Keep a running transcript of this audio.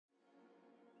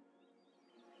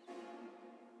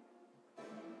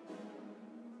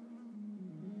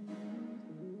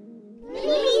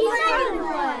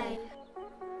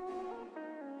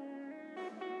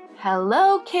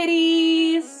Hello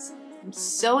kitties! I'm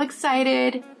so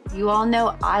excited. You all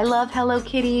know I love Hello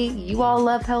Kitty. You all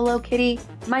love Hello Kitty.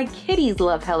 My kitties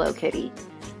love Hello Kitty.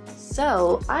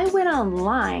 So I went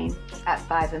online at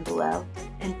Five and Below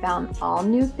and found all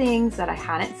new things that I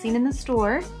hadn't seen in the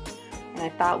store. And I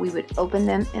thought we would open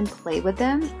them and play with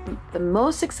them. The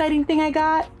most exciting thing I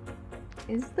got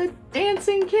is the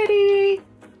dancing kitty.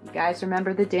 You guys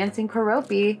remember the dancing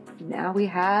Keroppi? Now we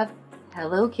have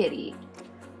Hello Kitty.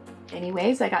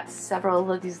 Anyways, I got several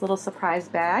of these little surprise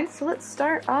bags, so let's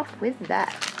start off with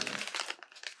that.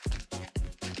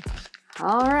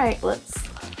 All right, let's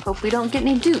hope we don't get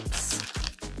any dupes.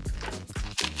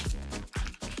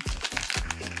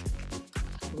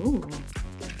 Ooh,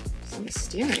 so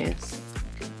mysterious.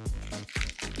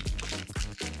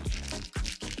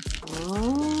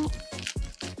 Oh.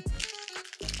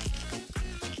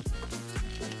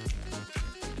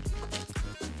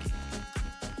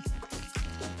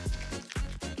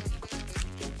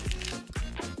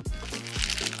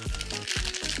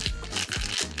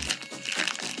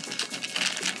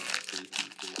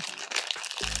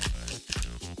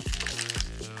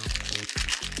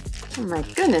 Oh my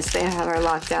goodness, they have our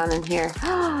lockdown in here.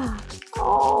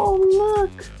 Oh,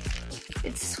 look.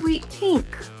 It's Sweet Pink,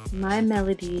 my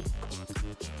Melody.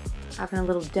 Having a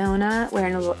little donut,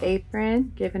 wearing a little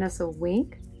apron, giving us a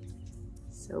wink.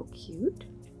 So cute.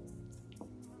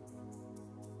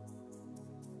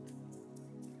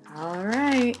 All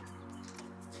right.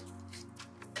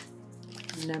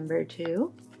 Number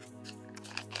 2.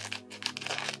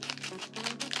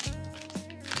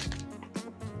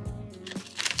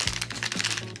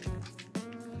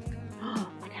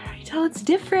 Oh, it's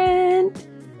different.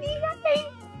 Yay.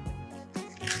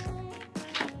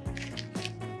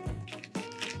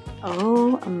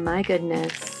 Oh my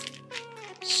goodness.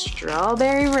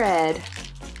 Strawberry red.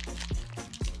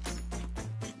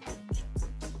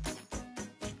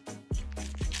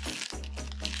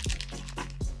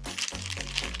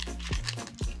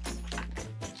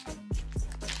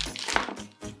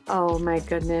 Oh my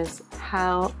goodness.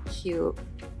 How cute.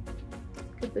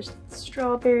 Look at the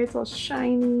strawberry, it's all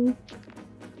shiny.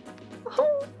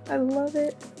 Oh, I love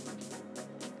it.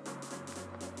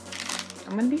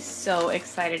 I'm gonna be so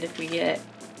excited if we get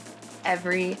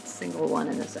every single one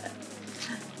in the set.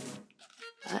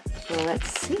 But let's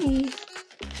see.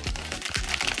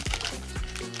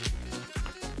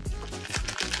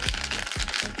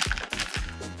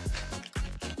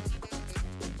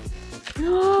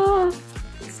 Oh,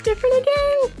 it's different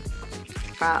again.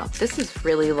 Wow, this is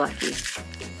really lucky.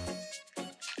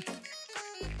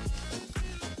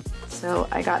 So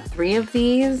I got 3 of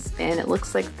these, and it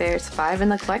looks like there's 5 in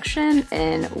the collection,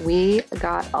 and we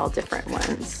got all different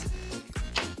ones.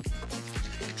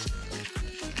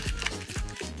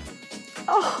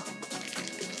 Oh!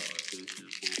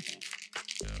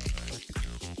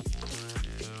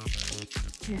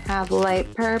 You have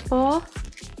light purple.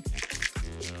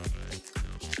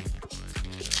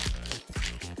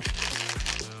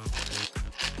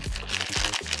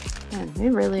 Man, we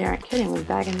really aren't kidding with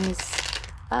bagging these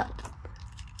up.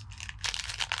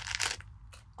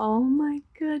 Oh my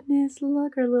goodness,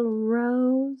 look, her little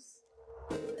rose,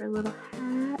 her little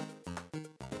hat.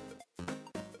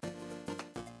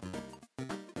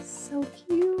 So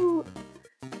cute.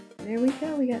 There we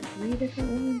go, we got 3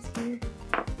 different ones here.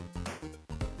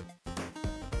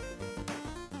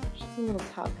 She's a little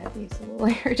top heavy, so we'll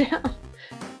lay her down.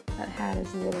 That hat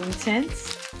is a little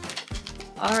intense.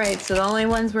 All right, so the only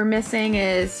ones we're missing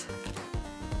is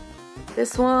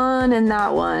this one and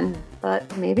that one,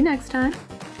 but maybe next time.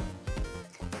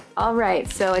 All right,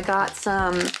 so I got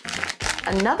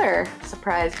another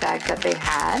surprise bag that they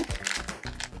had.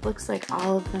 Looks like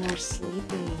all of them are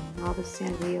sleeping, all the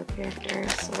Sanrio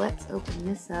characters. So let's open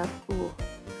this up. Ooh.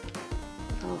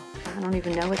 Oh, I don't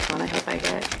even know which one I hope I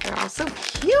get. They're all so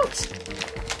cute.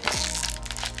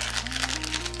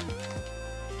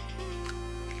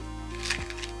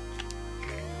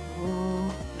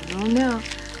 Oh, I don't know.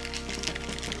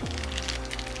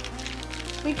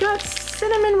 We got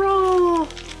cinnamon roll.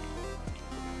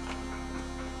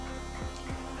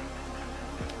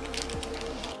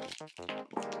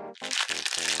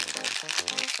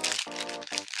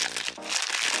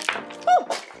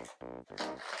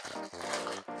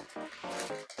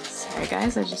 Sorry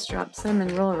guys, I just dropped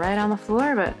cinnamon roll right on the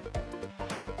floor, but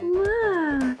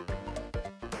look.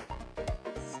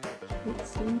 Cute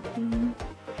sleeping.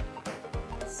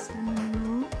 Cinnamon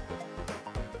roll.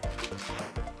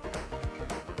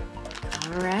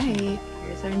 All right,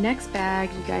 here's our next bag.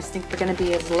 You guys think we're gonna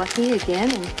be as lucky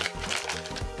again? And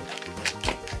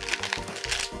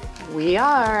We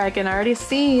are. I can already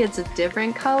see it's a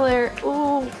different color.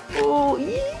 Oh, oh,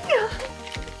 yeah.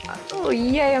 Oh,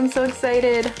 yay, I'm so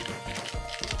excited.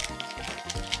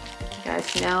 You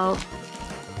guys know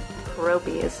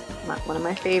Keroppi is one of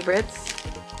my favorites.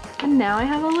 And now I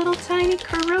have a little tiny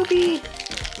Keroppi.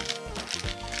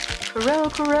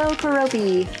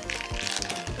 Keroppi.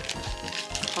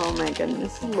 Oh my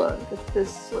goodness, look at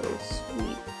this little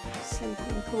sweet,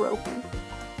 sleeping Keroppi.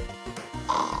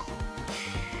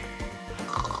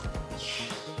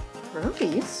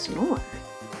 Keroppi, you snore.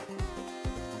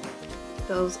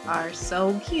 Those are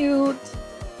so cute.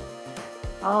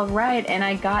 All right, and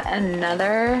I got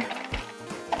another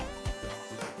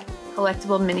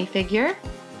collectible minifigure.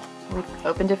 We've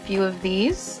opened a few of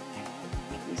these.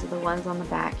 These are the ones on the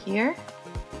back here.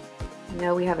 You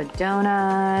know, we have a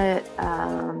donut.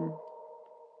 I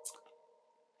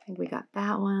think we got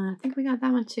that one. I think we got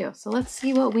that one too. So let's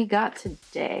see what we got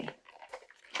today.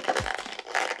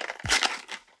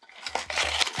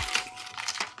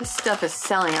 This stuff is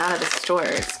selling out of the store.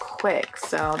 It's quick,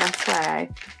 so that's why I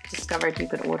discovered you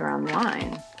could order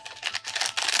online.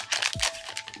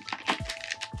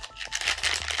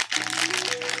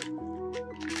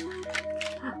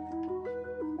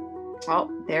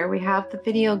 Oh, there we have the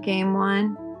video game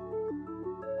one.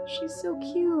 She's so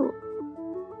cute.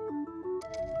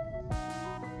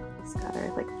 She's got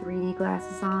her like 3D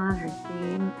glasses on, her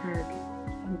game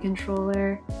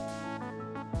controller.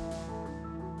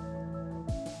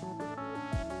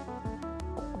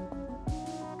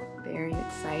 Very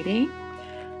exciting.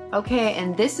 Okay,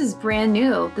 and this is brand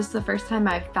new. This is the first time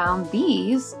I've found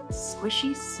these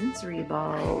squishy sensory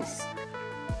balls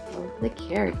of the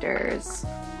characters.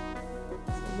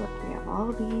 So look, we have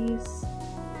all these.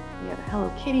 We have a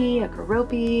Hello Kitty, a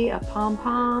Keroppi, a Pom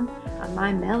Pom, a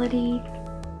My Melody.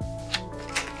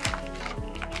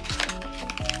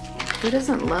 Who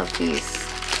doesn't love these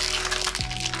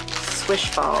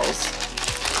squish balls?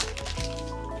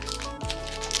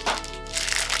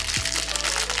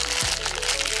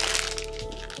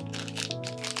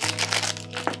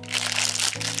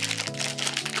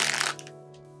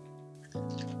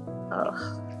 Ugh.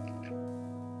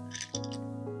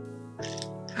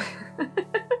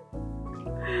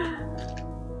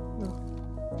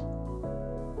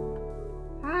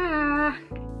 Ah.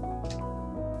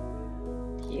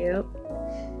 Cute.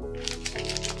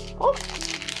 Oh,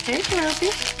 hey, Keroppi.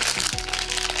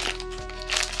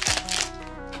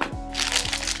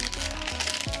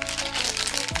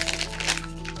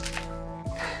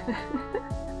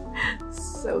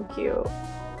 So cute.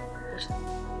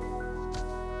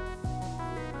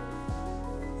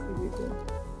 What are you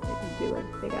doing,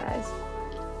 big eyes?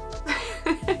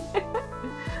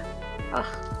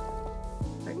 Ugh,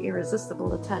 they're irresistible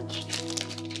to touch.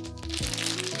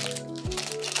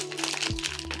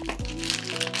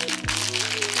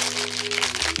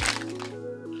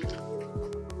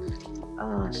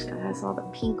 Oh, she has all the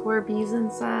pink Orbeez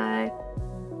inside.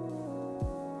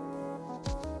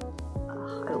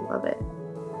 Oh, I love it.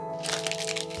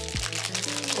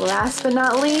 Last but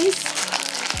not least,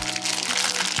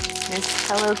 Miss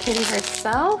Hello Kitty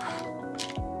herself.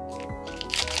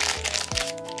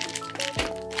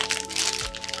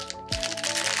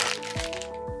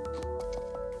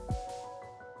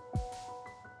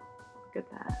 Look at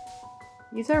that.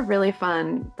 These are really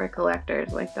fun for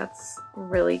collectors. Like, that's a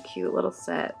really cute little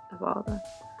set of all the,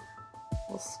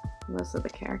 well, most of the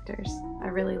characters. I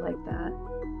really like that.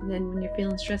 And then when you're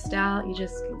feeling stressed out, you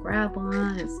just can grab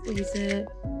one and squeeze it.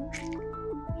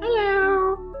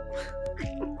 Hello!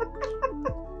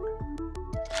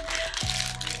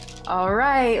 All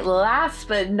right, last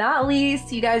but not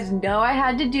least, you guys know I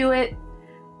had to do it.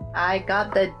 I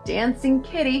got the dancing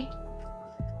kitty.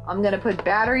 I'm gonna put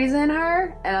batteries in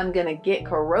her, and I'm gonna get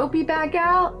Keroppi back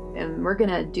out, and we're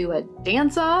gonna do a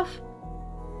dance-off.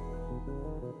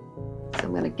 So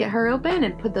I'm gonna get her open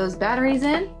and put those batteries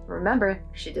in. Remember,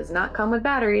 she does not come with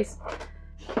batteries.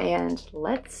 And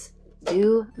let's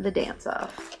do the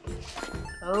dance-off.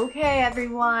 Okay,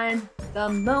 everyone, the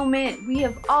moment we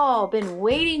have all been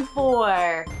waiting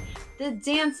for. The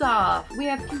dance-off. We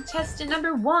have contestant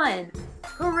number 1,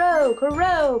 Keroppi.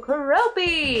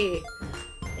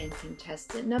 And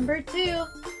contestant number 2,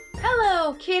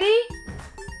 Hello Kitty.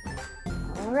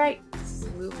 All right, let's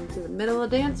move into the middle of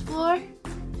the dance floor.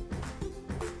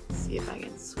 See if I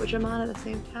can switch them on at the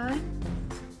same time.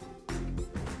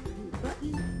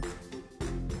 Button.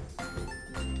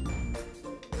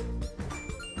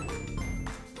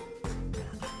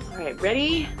 All right,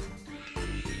 ready?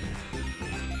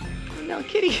 No,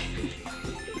 Kitty.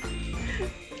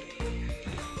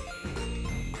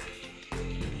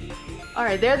 All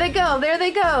right, there they go, there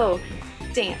they go.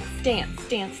 Dance, dance,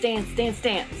 dance, dance, dance,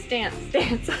 dance, dance,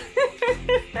 dance.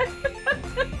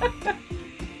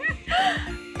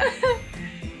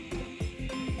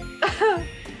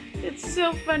 It's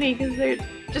so funny because they're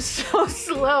just so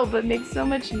slow but make so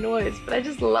much noise, but I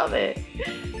just love it.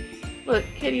 Look,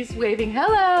 Kitty's waving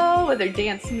hello with her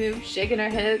dance moves, shaking her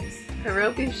hips.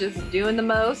 Keroppi's just doing the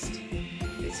most.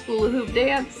 His hula hoop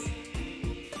dance.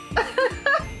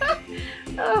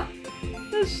 Oh,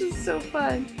 that's just so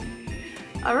fun.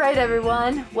 All right,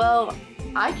 everyone. Well,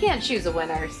 I can't choose a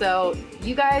winner, so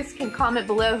you guys can comment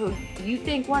below who you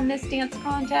think won this dance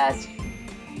contest.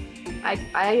 I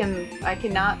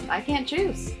can't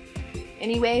choose.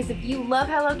 Anyways, if you love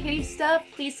Hello Kitty stuff,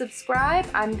 please subscribe.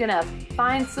 I'm gonna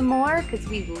find some more because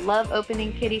we love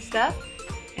opening kitty stuff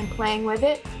and playing with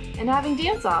it and having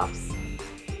dance-offs.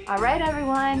 All right,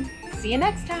 everyone. See you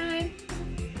next time.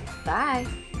 Bye.